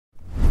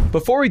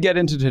Before we get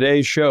into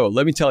today's show,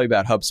 let me tell you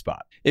about HubSpot.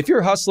 If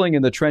you're hustling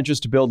in the trenches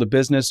to build a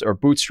business or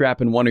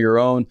bootstrapping one of your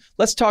own,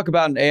 let's talk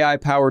about an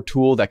AI-powered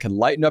tool that can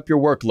lighten up your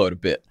workload a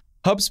bit.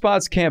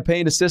 HubSpot's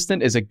Campaign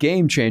Assistant is a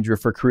game changer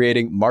for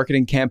creating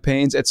marketing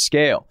campaigns at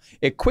scale.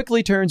 It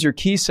quickly turns your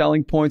key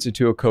selling points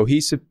into a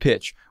cohesive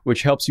pitch,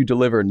 which helps you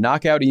deliver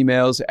knockout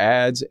emails,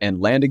 ads,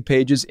 and landing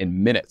pages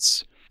in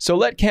minutes. So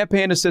let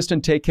Campaign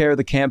Assistant take care of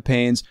the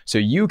campaigns so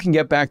you can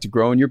get back to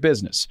growing your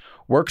business.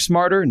 Work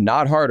smarter,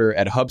 not harder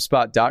at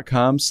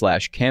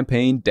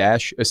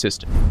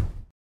HubSpot.com/campaign-assistant.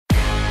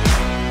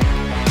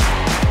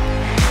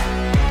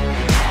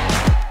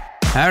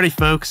 Howdy,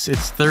 folks.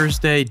 It's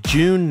Thursday,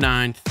 June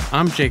 9th.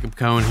 I'm Jacob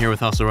Cohen here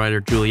with hustle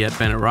writer Juliet,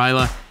 Benett,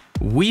 Rylah.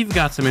 We've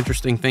got some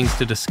interesting things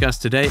to discuss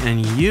today,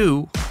 and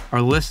you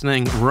are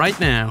listening right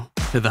now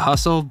to the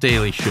Hustle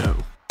Daily Show.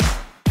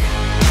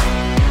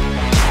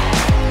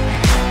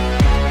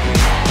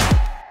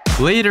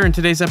 Later in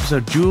today's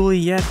episode,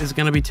 Juliet is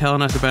going to be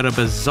telling us about a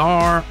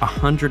bizarre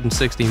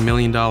 $160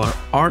 million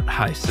art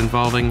heist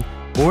involving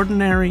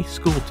ordinary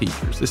school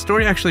teachers. This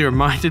story actually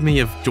reminded me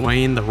of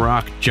Dwayne "The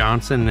Rock"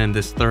 Johnson and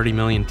this 30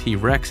 million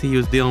T-Rex he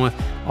was dealing with.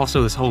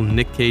 Also, this whole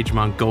Nick Cage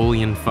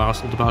Mongolian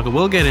fossil debacle.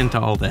 We'll get into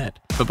all that.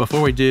 But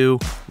before we do,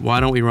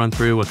 why don't we run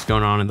through what's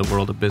going on in the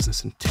world of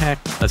business and tech?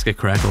 Let's get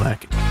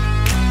crack-a-lacking.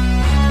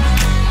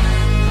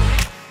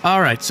 All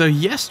right, so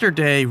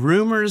yesterday,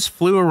 rumors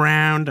flew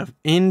around of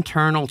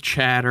internal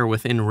chatter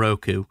within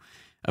Roku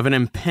of an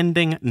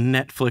impending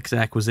Netflix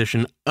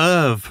acquisition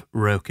of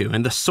Roku.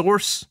 And the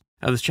source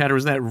of this chatter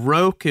was that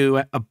Roku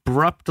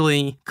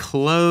abruptly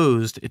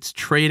closed its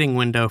trading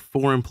window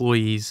for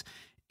employees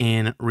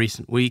in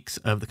recent weeks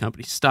of the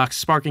company's stocks,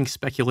 sparking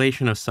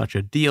speculation of such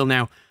a deal.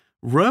 Now,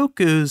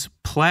 Roku's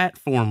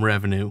platform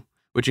revenue,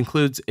 which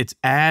includes its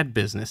ad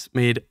business,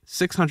 made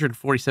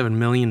 $647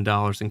 million in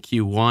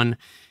Q1.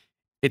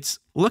 It's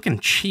looking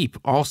cheap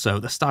also.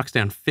 The stock's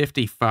down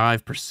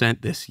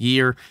 55% this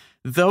year.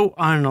 Though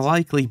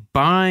unlikely,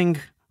 buying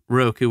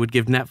Roku would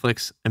give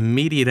Netflix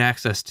immediate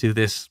access to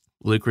this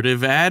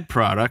lucrative ad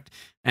product,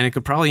 and it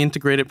could probably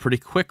integrate it pretty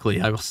quickly,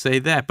 I will say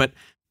that. But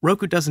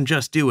Roku doesn't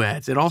just do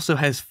ads. It also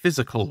has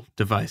physical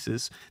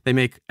devices. They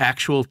make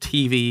actual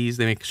TVs.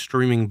 They make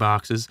streaming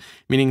boxes,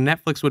 meaning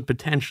Netflix would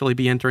potentially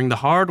be entering the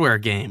hardware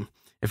game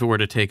if it were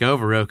to take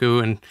over Roku,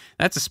 and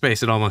that's a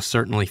space it almost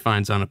certainly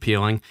finds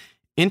unappealing.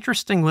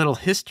 Interesting little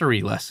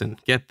history lesson.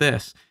 Get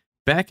this.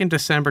 Back in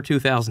December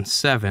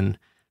 2007,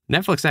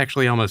 Netflix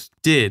actually almost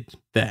did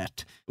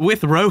that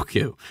with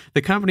Roku.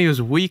 The company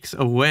was weeks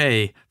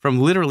away from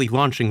literally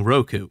launching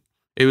Roku.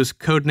 It was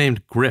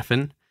codenamed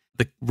Griffin.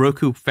 The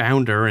Roku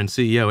founder and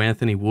CEO,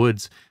 Anthony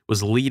Woods,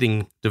 was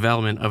leading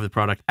development of the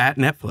product at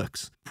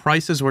Netflix.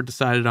 Prices were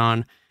decided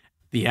on.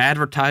 The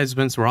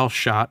advertisements were all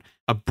shot.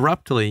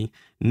 Abruptly,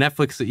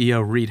 Netflix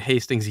CEO Reed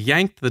Hastings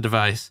yanked the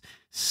device,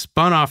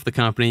 spun off the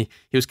company.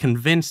 He was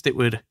convinced it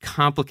would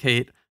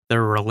complicate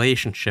their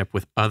relationship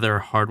with other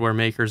hardware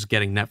makers,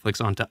 getting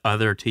Netflix onto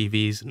other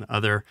TVs and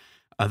other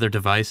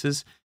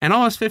devices. And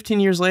almost 15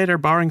 years later,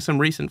 barring some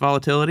recent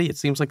volatility, it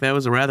seems like that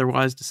was a rather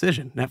wise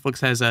decision. Netflix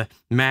has a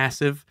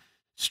massive,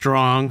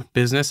 strong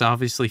business,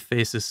 obviously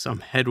faces some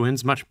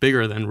headwinds, much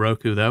bigger than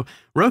Roku, though.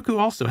 Roku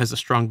also has a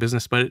strong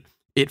business, but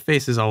it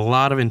faces a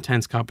lot of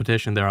intense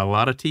competition. There are a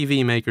lot of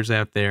TV makers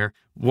out there.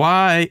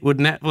 Why would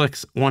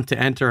Netflix want to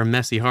enter a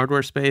messy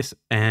hardware space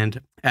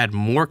and add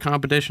more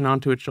competition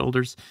onto its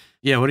shoulders?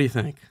 Yeah, what do you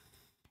think?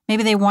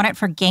 Maybe they want it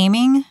for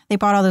gaming. They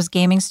bought all those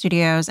gaming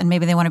studios, and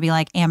maybe they want to be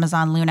like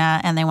Amazon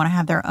Luna, and they want to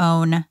have their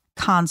own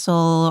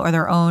console or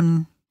their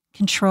own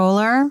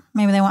controller.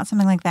 Maybe they want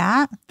something like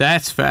that.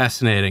 That's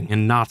fascinating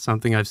and not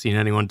something I've seen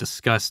anyone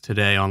discuss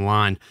today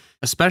online,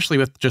 especially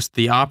with just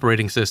the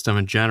operating system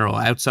in general,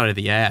 outside of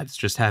the ads.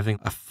 Just having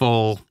a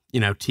full,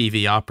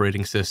 TV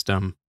operating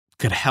system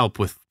could help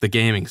with the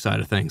gaming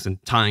side of things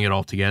and tying it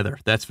all together.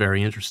 That's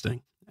very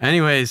interesting.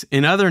 Anyways,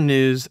 in other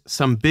news,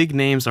 some big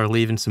names are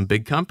leaving some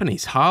big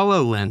companies.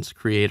 HoloLens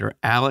creator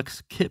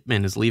Alex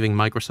Kipman is leaving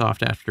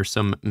Microsoft after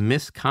some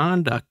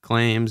misconduct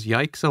claims.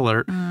 Yikes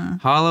alert.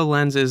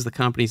 HoloLens is the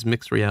company's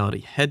mixed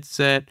reality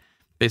headset.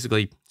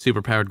 Basically,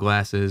 superpowered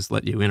glasses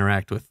let you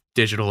interact with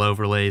digital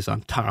overlays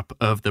on top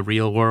of the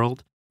real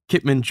world.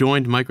 Kipman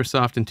joined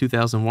Microsoft in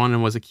 2001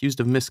 and was accused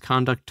of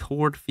misconduct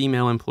toward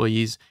female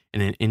employees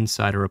in an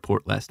insider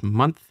report last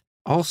month.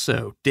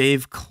 Also,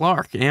 Dave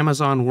Clark,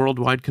 Amazon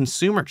Worldwide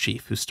Consumer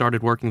Chief, who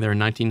started working there in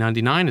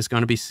 1999, is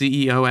going to be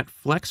CEO at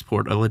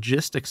Flexport, a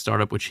logistics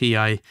startup, which he,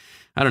 I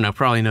don't know,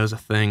 probably knows a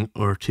thing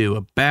or two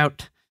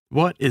about.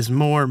 What is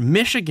more,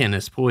 Michigan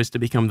is poised to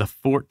become the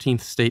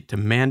 14th state to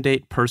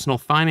mandate personal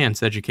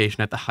finance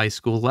education at the high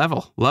school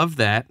level. Love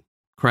that.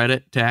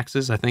 Credit,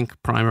 taxes, I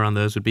think primer on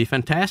those would be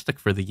fantastic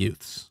for the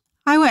youths.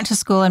 I went to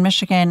school in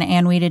Michigan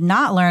and we did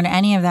not learn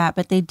any of that,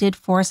 but they did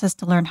force us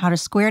to learn how to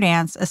square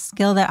dance, a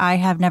skill that I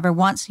have never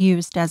once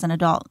used as an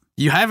adult.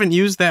 You haven't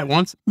used that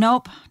once?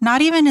 Nope,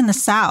 not even in the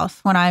South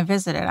when I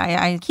visited.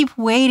 I keep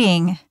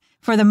waiting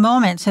for the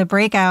moment to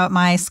break out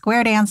my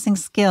square dancing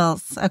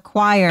skills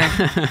acquired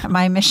at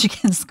my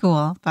Michigan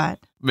school, but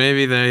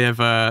Maybe they've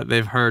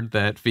heard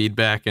that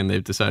feedback and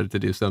they've decided to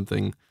do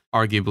something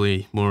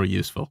arguably more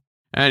useful.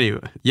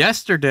 Anyway,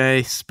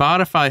 yesterday,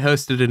 Spotify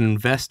hosted an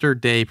Investor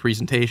Day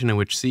presentation in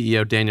which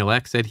CEO Daniel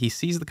Ek said he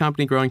sees the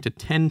company growing to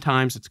 10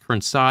 times its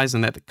current size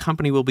and that the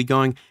company will be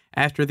going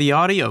after the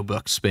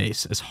audiobook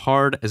space as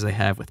hard as they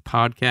have with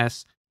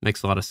podcasts.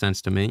 Makes a lot of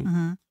sense to me.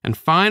 Mm-hmm. And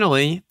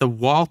finally, the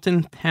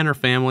Walton Penner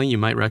family, you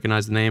might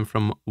recognize the name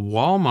from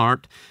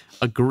Walmart,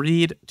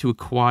 agreed to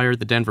acquire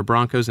the Denver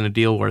Broncos in a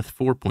deal worth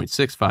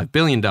 $4.65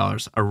 billion,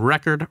 a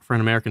record for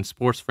an American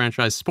sports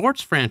franchise.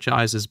 Sports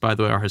franchises, by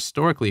the way, are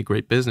historically a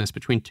great business.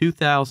 Between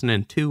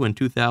 2002 and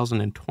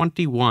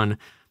 2021,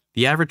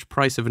 the average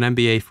price of an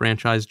NBA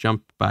franchise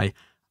jumped by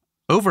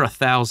over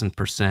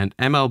 1,000%,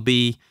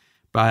 MLB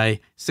by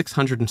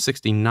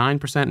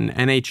 669%, and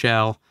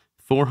NHL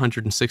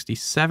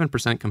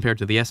 467% compared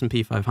to the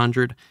S&P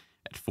 500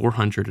 at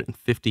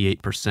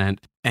 458%.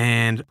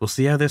 And we'll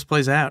see how this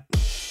plays out.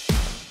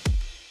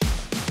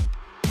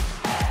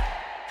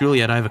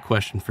 Juliet, I have a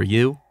question for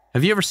you.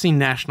 Have you ever seen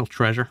National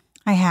Treasure?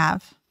 I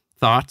have.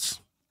 Thoughts?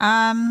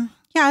 Yeah,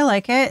 I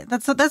like it.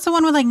 That's the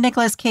one with like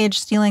Nicolas Cage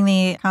stealing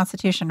the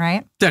Constitution,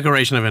 right?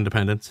 Declaration of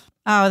Independence.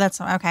 Oh,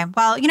 that's okay.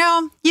 Well,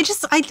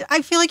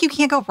 I feel like you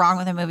can't go wrong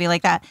with a movie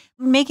like that.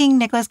 Making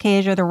Nicolas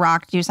Cage or The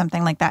Rock do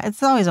something like that,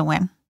 it's always a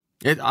win.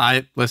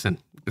 Listen,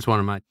 it's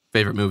one of my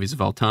favorite movies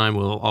of all time,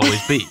 will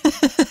always be.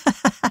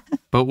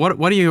 But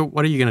what are you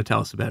going to tell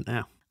us about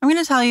now? I'm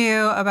going to tell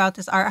you about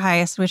this art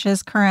heist, which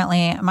is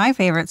currently my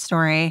favorite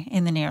story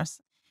in the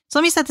news. So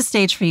let me set the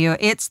stage for you.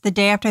 It's the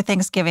day after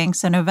Thanksgiving,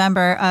 so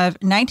November of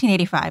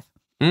 1985.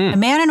 A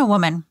man and a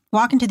woman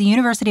walk into the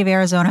University of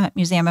Arizona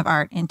Museum of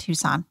Art in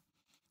Tucson.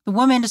 The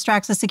woman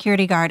distracts the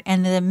security guard,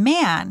 and the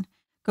man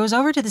goes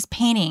over to this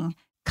painting,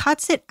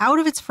 cuts it out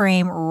of its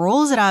frame,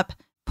 rolls it up,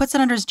 puts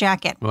it under his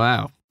jacket.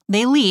 Wow.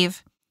 They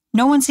leave.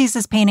 No one sees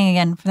this painting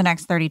again for the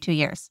next 32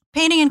 years.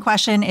 Painting in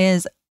question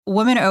is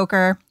Woman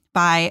Ochre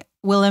by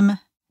Willem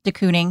de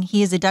Kooning.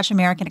 He is a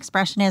Dutch-American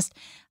expressionist.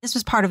 This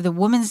was part of the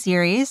Woman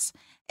series.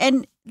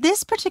 And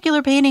this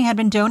particular painting had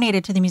been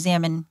donated to the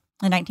museum in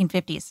the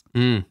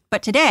 1950s.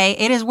 But today,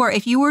 it is worth,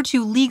 if you were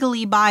to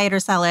legally buy it or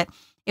sell it,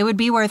 it would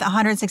be worth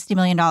 $160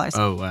 million.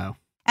 Oh, wow.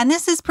 And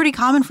this is pretty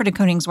common for de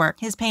Kooning's work.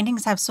 His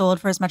paintings have sold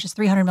for as much as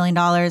 $300 million.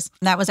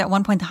 That was at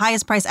one point the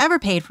highest price ever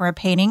paid for a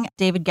painting.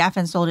 David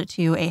Geffen sold it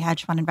to a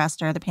hedge fund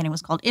investor. The painting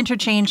was called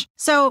Interchange.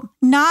 So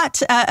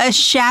not a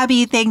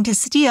shabby thing to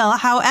steal.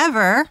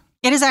 However,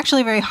 it is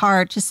actually very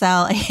hard to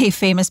sell a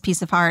famous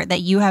piece of art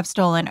that you have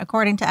stolen.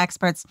 According to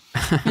experts,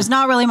 there's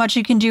not really much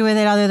you can do with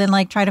it other than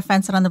like try to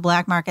fence it on the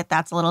black market.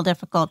 That's a little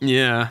difficult.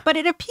 Yeah. But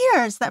it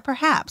appears that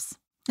perhaps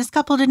this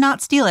couple did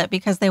not steal it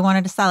because they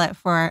wanted to sell it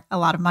for a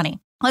lot of money.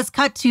 Let's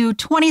cut to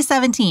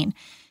 2017.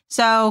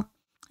 So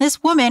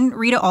this woman,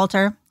 Rita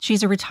Alter,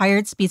 she's a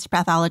retired speech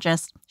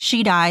pathologist.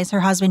 She dies. Her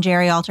husband,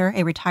 Jerry Alter,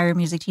 a retired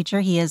music teacher,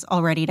 he has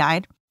already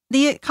died.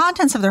 The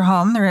contents of their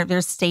home, their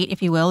estate,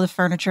 if you will, the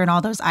furniture and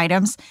all those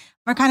items,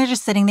 are kind of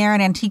just sitting there.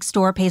 An antique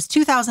store pays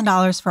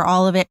 $2,000 for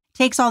all of it,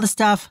 takes all the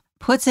stuff,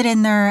 puts it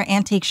in their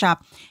antique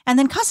shop. And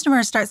then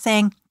customers start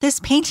saying, this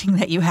painting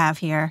that you have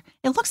here,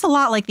 it looks a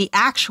lot like the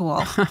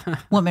actual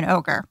Woman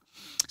Ochre.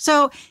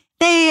 So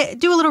they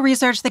do a little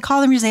research. They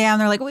call the museum.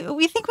 They're like,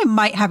 we think we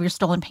might have your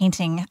stolen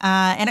painting.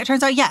 And it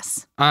turns out,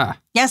 yes.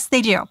 Yes,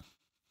 they do.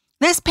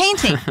 This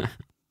painting,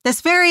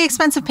 this very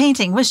expensive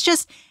painting, was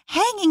just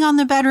hanging on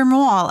the bedroom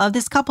wall of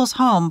this couple's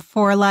home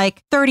for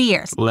like 30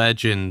 years.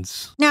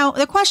 Legends. Now,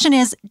 the question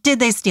is, did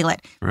they steal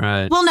it?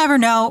 Right. We'll never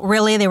know,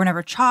 really. They were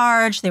never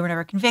charged. They were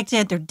never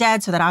convicted. They're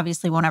dead, so that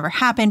obviously won't ever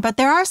happen. But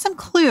there are some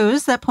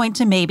clues that point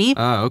to maybe.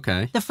 Oh,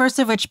 okay. The first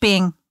of which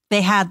being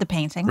they had the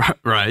painting.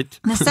 Right.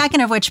 The second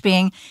of which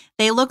being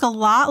they look a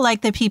lot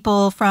like the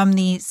people from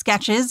the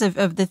sketches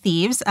of the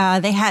thieves.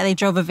 They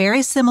drove a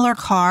very similar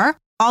car.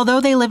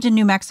 Although they lived in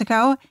New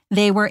Mexico,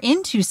 they were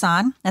in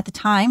Tucson at the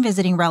time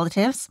visiting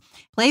relatives,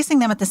 placing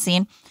them at the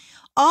scene.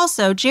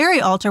 Also, Jerry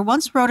Alter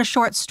once wrote a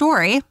short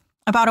story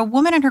about a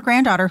woman and her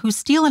granddaughter who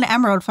steal an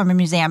emerald from a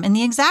museum in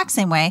the exact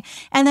same way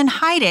and then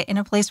hide it in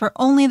a place where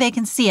only they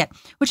can see it,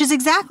 which is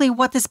exactly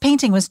what this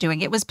painting was doing.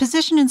 It was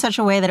positioned in such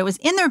a way that it was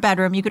in their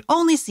bedroom. You could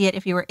only see it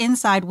if you were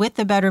inside with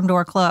the bedroom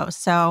door closed.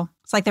 So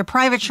it's like their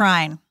private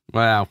shrine.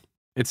 Wow.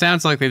 It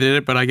sounds like they did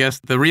it, but I guess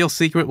the real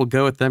secret will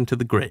go with them to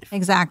the grave.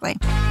 Exactly.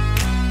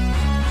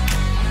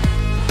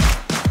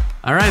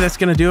 All right, that's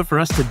going to do it for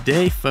us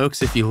today,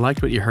 folks. If you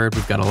liked what you heard,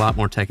 we've got a lot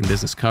more tech and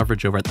business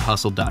coverage over at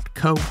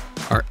thehustle.co.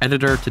 Our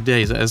editor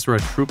today is Ezra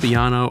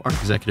Trupiano. Our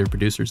executive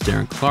producer is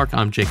Darren Clark.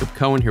 I'm Jacob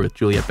Cohen here with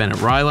Juliet, Benett,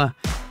 Rylah.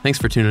 Thanks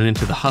for tuning in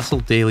to The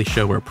Hustle Daily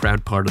Show. We're a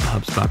proud part of the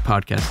HubSpot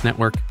Podcast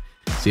Network.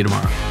 See you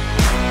tomorrow.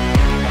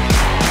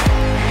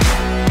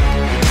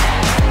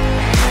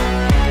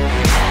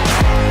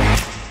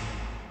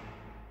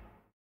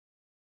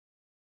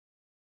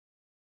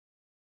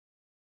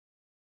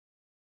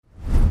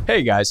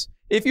 Hey guys,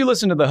 if you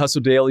listen to the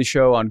Hustle Daily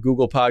Show on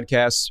Google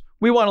Podcasts,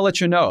 we want to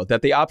let you know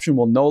that the option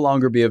will no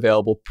longer be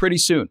available pretty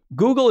soon.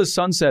 Google is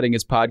sunsetting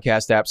its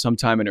podcast app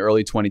sometime in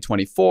early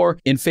 2024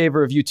 in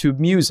favor of YouTube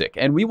Music,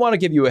 and we want to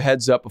give you a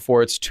heads up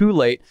before it's too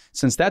late,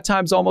 since that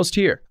time's almost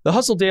here. The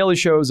Hustle Daily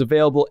Show is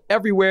available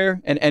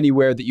everywhere and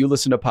anywhere that you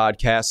listen to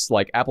podcasts,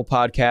 like Apple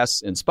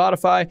Podcasts and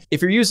Spotify.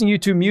 If you're using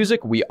YouTube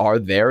Music, we are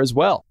there as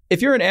well.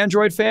 If you're an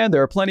Android fan,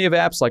 there are plenty of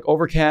apps like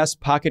Overcast,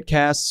 Pocket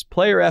Casts,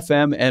 Player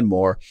FM, and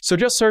more. So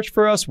just search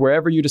for us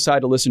wherever you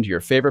decide to listen to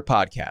your favorite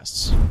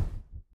podcasts.